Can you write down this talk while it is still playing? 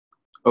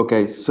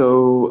Okay,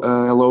 so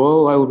hello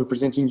all. I will be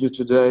presenting you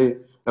today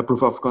a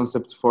proof of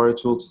concept for a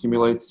tool to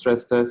simulate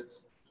stress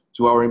tests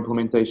to our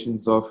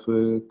implementations of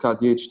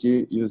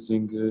iptb-dht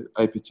using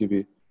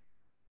IPTB.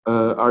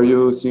 Are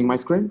you seeing my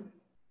screen?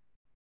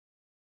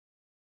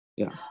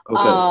 Yeah,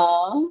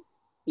 okay.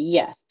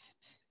 Yes.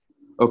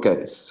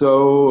 Okay,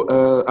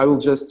 so I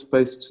will just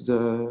paste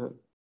the,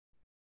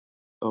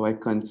 oh, I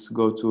can't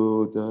go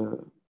to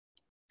the,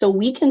 So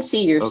we can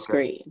see your okay.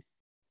 screen.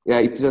 Yeah,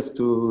 it's just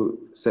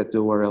to set the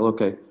URL.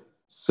 Okay,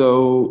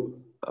 so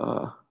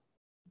how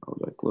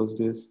do I close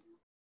this?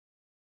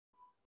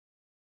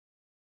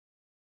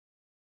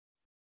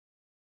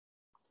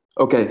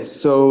 Okay,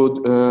 so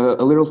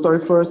a little story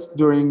first.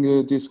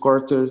 During this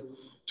quarter,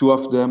 two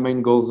of the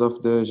main goals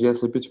of the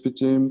GSLP2P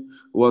team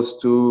was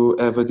to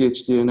have a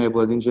DHT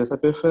enabled in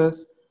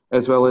GS-IPFS,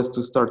 as well as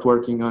to start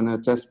working on a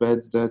test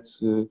bed that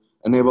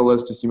enable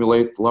us to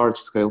simulate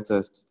large-scale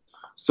tests.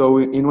 So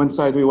in one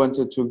side, we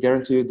wanted to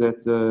guarantee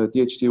that the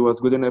DHT was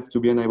good enough to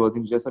be enabled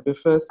in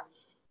GS-IPFS,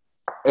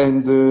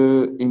 and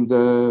in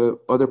the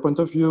other point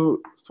of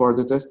view, for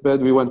the test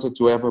bed, we wanted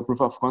to have a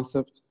proof of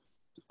concept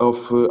of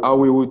how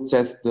we would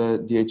test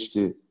the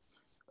DHT.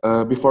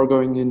 Before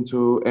going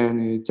into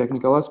any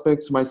technical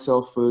aspects,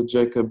 myself,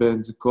 Jacob,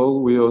 and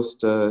Cole, we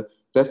host a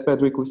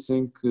Testbed Weekly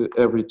Sync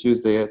every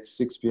Tuesday at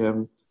 6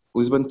 p.m.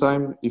 Lisbon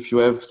time. If you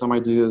have some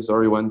ideas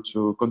or you want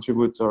to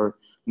contribute or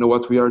know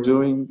what we are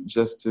doing,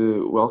 just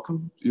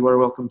welcome. You are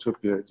welcome to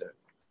appear there.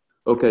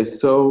 Okay,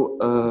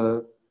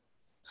 so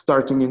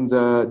starting in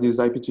this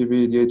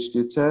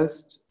iptb-dht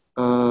test.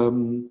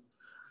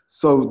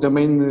 So the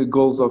main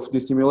goals of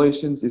these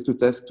simulations is to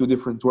test two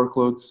different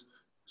workloads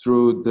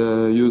through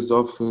the use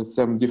of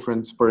 7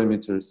 different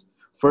parameters.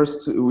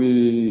 First,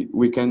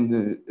 we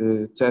can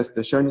test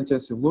the shared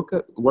intensive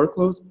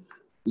workload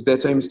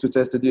that aims to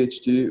test the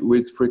DHT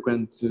with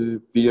frequent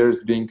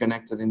peers being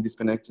connected and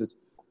disconnected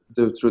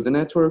through the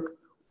network,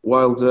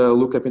 while the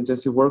lookup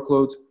intensive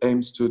workload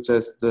aims to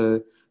test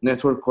the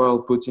network while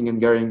putting and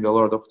carrying a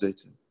lot of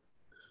data.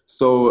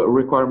 So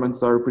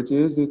requirements are pretty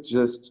easy,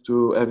 just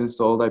to have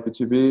installed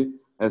IPTB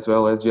as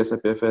well as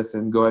GS-IPFS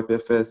and Go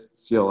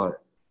IPFS CLI.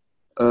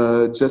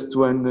 Just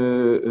one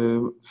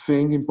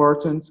thing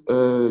important,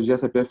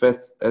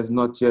 GS-IPFS has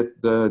not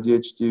yet the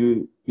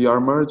DHT PR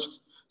merged.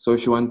 So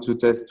if you want to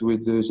test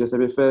with the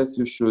GS-IPFS,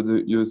 you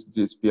should use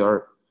this PR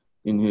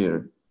in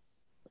here.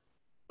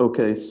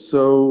 Okay,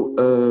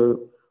 so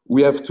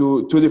we have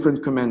two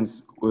different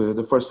commands.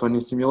 The first one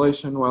is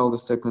simulation, while the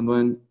second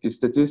one is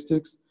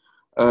statistics.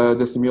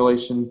 The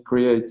simulation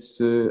creates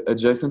a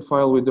JSON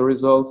file with the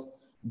results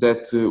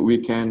that we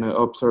can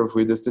observe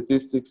with the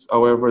statistics.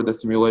 However, the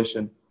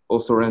simulation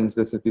also runs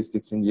the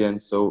statistics in the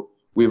end. So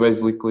we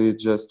basically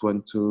just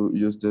want to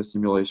use the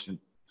simulation.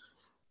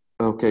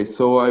 Okay,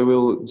 so I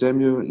will demo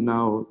you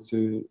now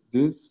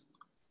this.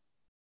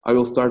 I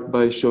will start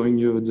by showing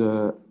you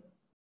the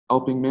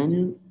helping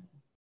menu.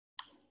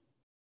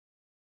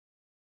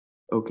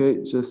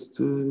 Okay, just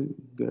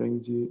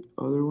getting the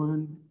other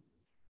one.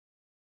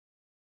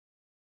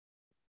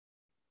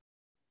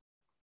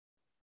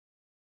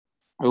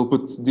 I'll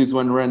put this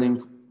one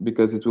running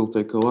because it will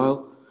take a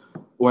while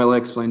I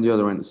explain the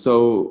other one.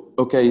 So,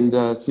 okay, in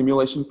the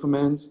simulation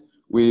command,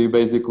 we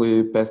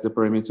basically pass the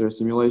parameter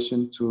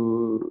simulation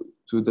to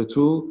the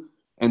tool,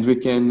 and we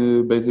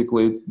can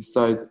basically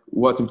decide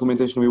what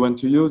implementation we want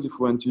to use. If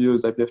we want to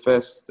use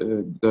IPFS,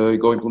 the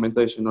Go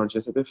implementation, or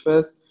just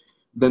IPFS,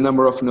 the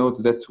number of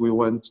nodes that we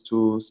want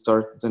to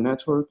start the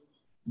network,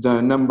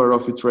 the number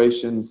of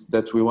iterations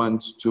that we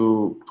want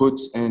to put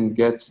and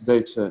get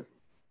data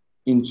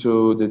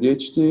into the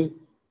DHT,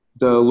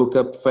 the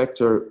lookup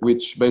factor,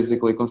 which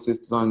basically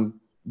consists on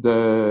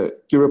the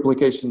key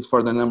replications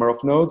for the number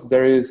of nodes.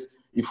 There is,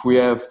 if we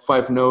have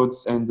 5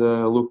 nodes and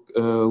a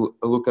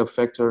lookup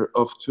factor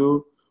of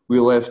 2,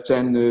 we'll have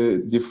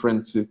 10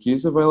 different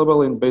keys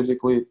available, and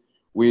basically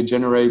we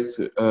generate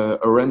a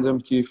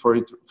random key for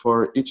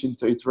each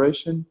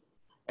iteration,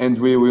 and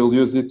we will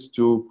use it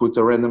to put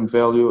a random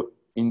value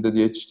in the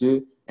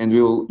DHT, and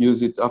we'll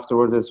use it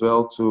afterward as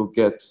well to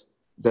get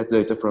that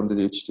data from the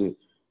DHT.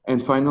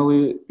 And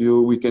finally,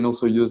 we can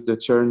also use the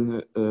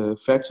churn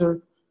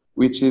factor,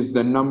 which is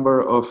the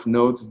number of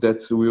nodes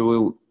that we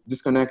will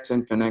disconnect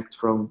and connect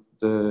from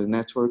the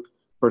network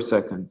per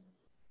second.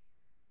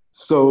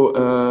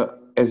 So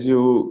as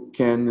you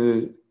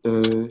can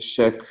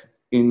check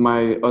in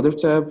my other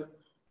tab,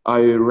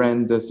 I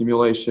ran the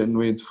simulation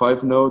with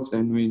 5 nodes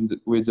and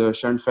with a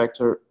churn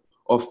factor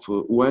of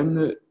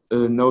 1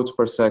 node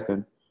per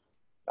second.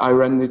 I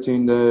ran it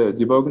in the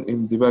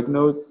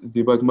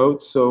debug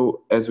mode.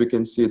 So as we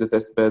can see, the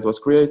test bed was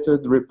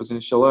created, RIP was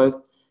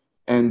initialized,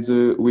 and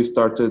we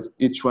started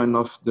each one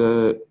of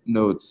the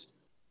nodes.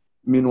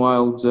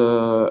 Meanwhile,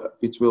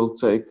 it will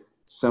take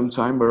some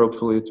time, but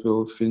hopefully it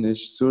will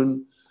finish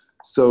soon.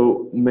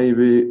 So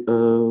maybe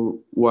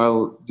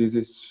while this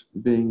is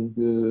being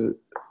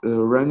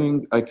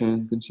running, I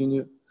can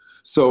continue.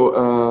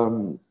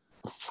 So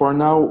for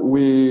now,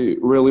 we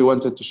really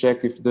wanted to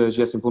check if the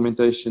JS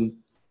implementation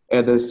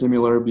had a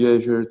similar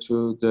behavior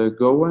to the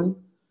Go one.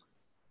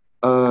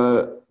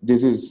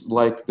 This is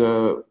like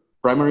the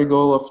primary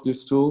goal of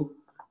this tool.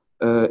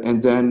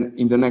 And then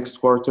in the next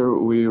quarter,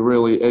 we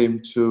really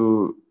aim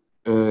to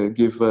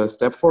give a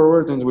step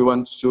forward, and we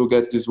want to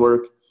get this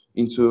work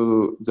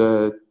into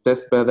the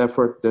testbed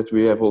effort that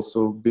we have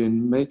also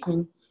been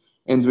making.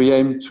 And we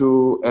aim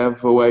to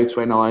have a way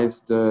to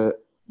analyze the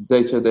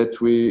data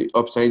that we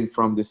obtain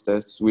from these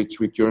tests, which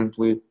we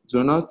currently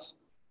do not.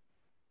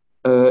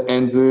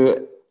 And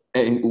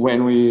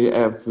when we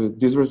have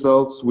these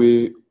results,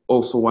 we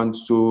also want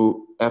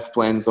to have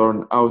plans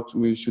on how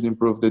we should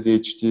improve the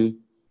DHT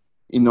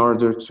in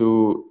order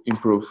to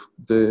improve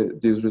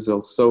these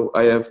results. So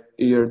I have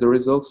here the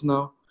results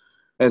now.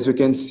 As you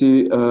can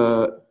see,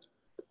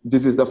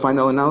 this is the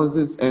final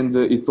analysis, and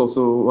it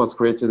also was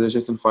created a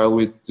JSON file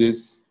with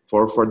this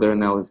for further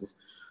analysis.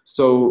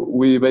 So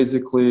we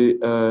basically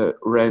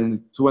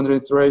ran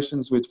 200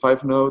 iterations with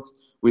 5 nodes,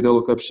 with a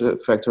lookup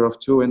factor of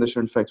 2 and a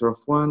churn factor of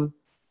 1.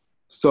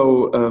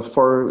 So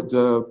for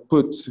the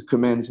put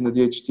commands in the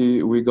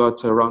DHT, we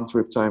got a round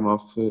trip time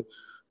of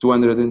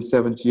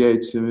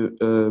 278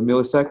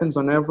 milliseconds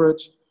on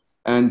average,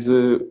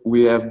 and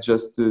we have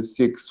just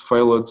 6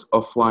 failed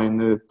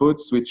offline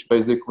puts, which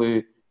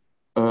basically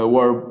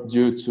were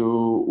due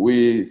to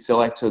we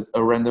selected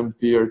a random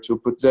peer to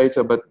put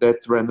data, but that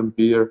random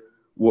peer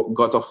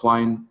got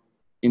offline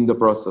in the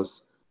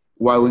process.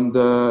 While in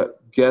the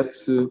get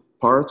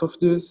part of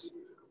this,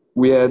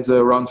 we had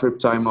a round trip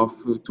time of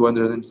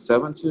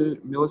 270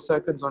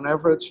 milliseconds on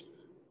average,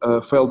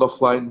 failed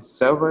offline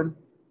 7,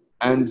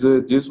 and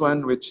this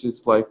one, which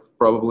is like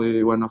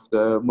probably one of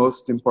the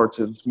most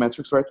important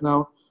metrics right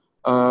now,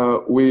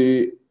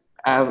 we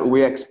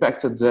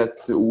expected that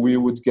we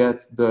would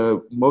get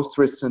the most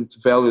recent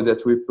value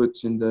that we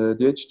put in the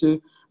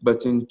DHT,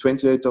 but in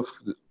 28 of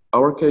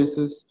our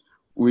cases,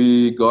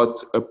 we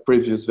got a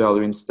previous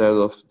value instead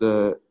of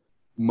the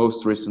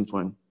most recent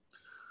one.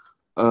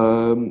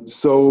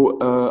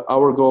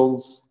 Our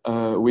goals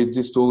with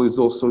this tool is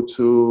also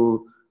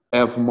to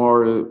have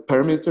more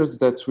parameters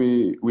that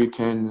we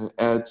can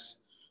add,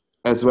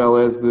 as well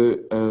as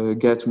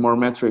get more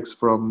metrics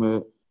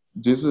from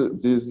these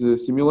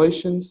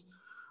simulations.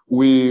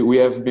 We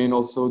have been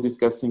also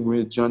discussing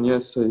with John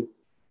yesterday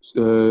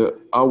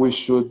how we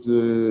should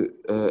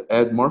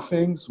add more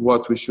things,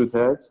 what we should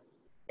add,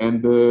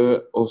 and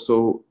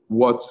also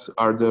what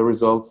are the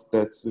results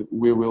that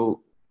we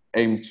will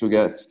aim to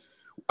get.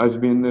 I've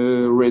been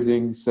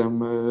reading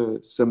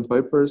some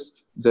papers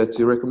that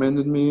he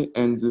recommended me,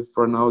 and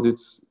for now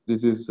this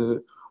is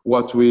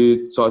what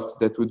we thought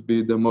that would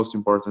be the most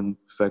important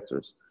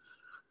factors.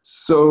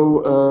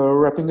 So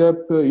wrapping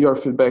up, your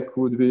feedback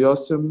would be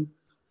awesome.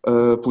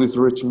 Please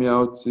reach me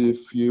out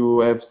if you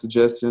have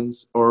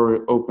suggestions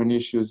or open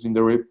issues in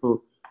the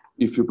repo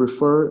if you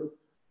prefer.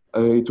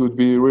 It would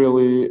be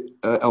really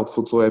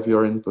helpful to have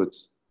your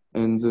inputs.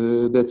 And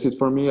that's it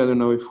for me. I don't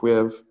know if we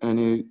have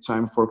any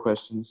time for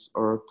questions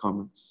or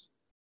comments.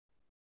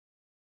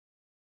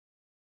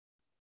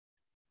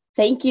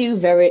 Thank you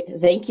very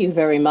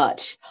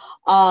much.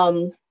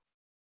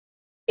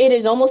 It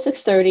is almost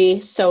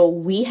 6:30, so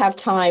we have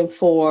time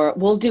for,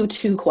 we'll do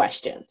 2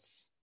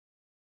 questions.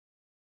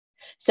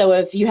 So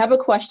if you have a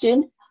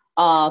question,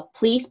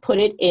 please put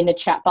it in the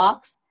chat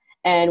box,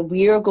 and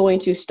we are going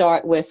to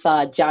start with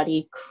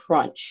Johnny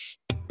Crunch.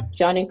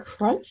 Johnny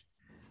Crunch?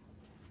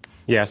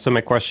 Yeah, so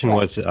my question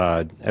was,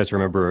 as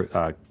remember,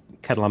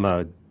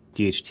 Catalama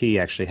DHT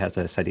actually has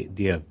this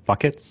idea of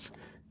buckets,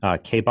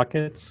 K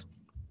buckets.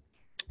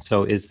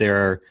 So is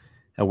there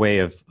a way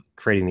of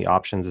creating the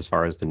options as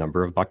far as the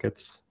number of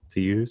buckets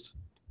to use?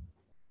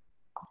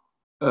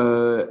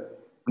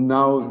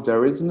 Now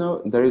there is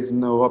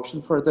no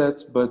option for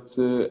that, but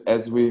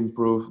as we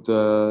improve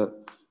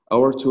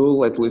our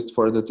tool, at least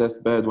for the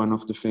test bed, one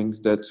of the things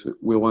that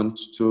we want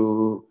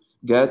to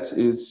get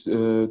is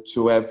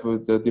to have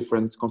the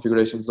different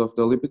configurations of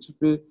the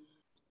iptb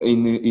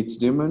in its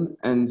daemon,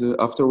 and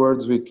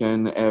afterwards we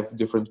can have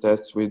different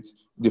tests with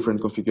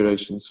different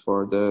configurations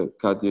for the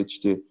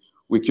CAD-DHT.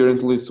 We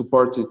currently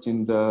support it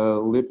in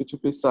the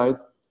iptb side,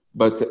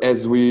 but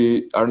as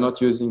we are not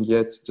using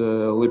yet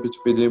the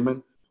iptb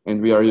daemon,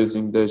 and we are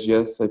using the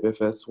GS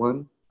IPFS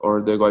one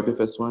or the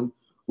IPFS one,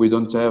 we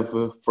don't have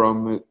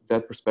from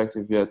that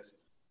perspective yet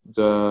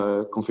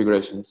the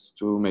configurations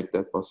to make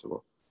that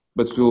possible.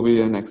 But it will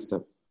be a next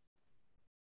step.